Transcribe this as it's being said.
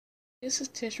This is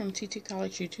Tish from TT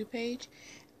College YouTube page,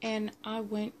 and I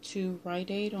went to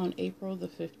Rite on April the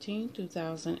 15th,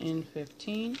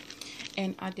 2015,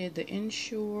 and I did the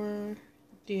Ensure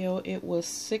deal. It was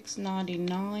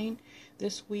 $6.99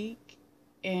 this week,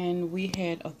 and we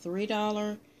had a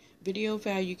 $3 video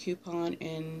value coupon,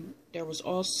 and there was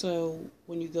also,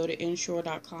 when you go to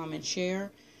Ensure.com and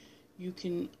share, you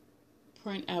can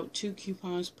print out 2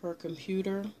 coupons per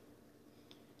computer.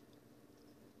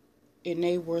 And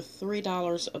they were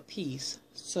 $3 a piece,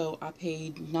 so I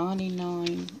paid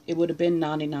 99. It would have been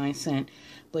 99 cents,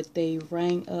 but they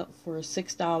rang up for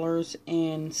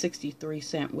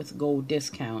 $6.63 with gold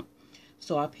discount.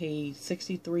 So I paid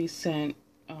 63 cents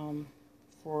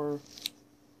for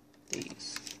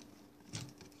these,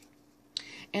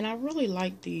 and I really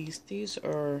like these. These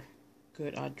are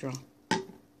good. I drank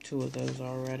 2 of those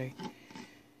already.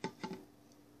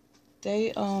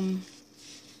 They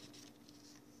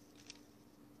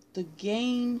the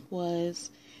gain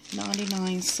was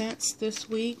 99 cents this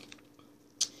week,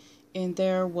 and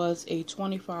there was a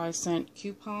 25-cent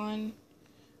coupon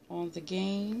on the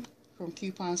gain from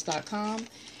coupons.com,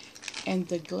 and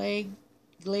the Glade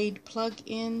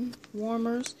plug-in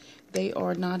warmers, they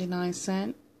are 99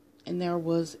 cents, and there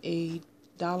was a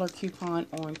 $1 coupon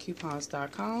on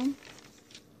coupons.com.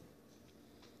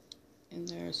 And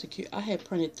there's a I had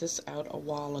printed this out a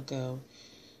while ago,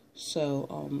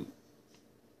 so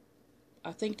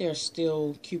I think there's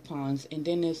still coupons, and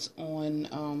then it's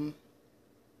on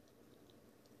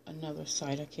another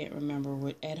site. I can't remember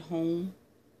what, At Home.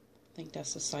 I think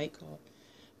that's the site called.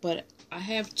 But I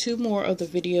have 2 more of the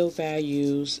video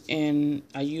values, and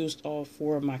I used all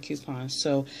 4 of my coupons.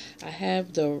 So I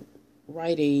have the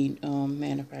Rite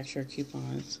manufacturer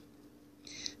coupons.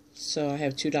 So I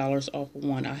have $2 off of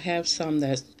 1. I have some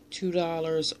that's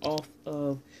 $2 off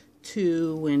of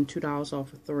 2 and $2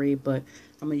 off of 3, but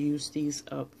I'm going to use these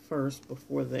up first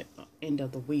before the end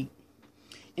of the week.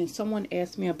 And someone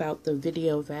asked me about the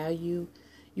video value.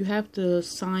 You have to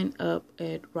sign up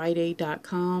at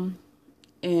Rite.com,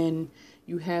 and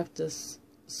you have to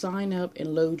sign up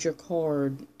and load your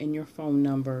card and your phone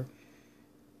number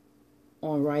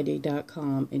on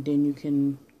Rite.com, and then you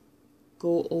can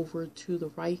go over to the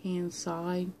right hand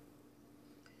side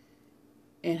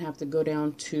and have to go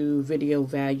down to video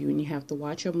value, and you have to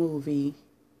watch a movie,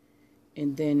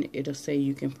 and then it'll say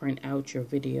you can print out your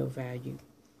video value.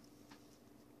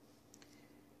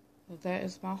 So that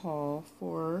is my haul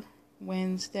for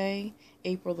Wednesday,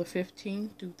 April the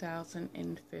 15th,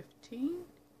 2015.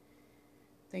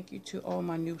 Thank you to all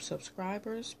my new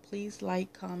subscribers. Please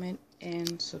like, comment,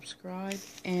 and subscribe.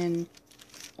 And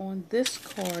on this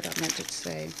card, I meant to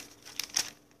say,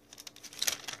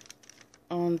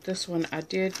 on this one, I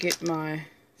did get my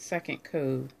second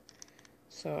code,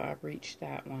 so I reached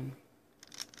that one.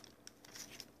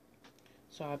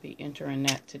 So I'll be entering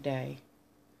that today.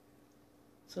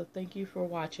 So thank you for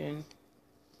watching.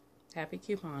 Happy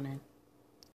couponing.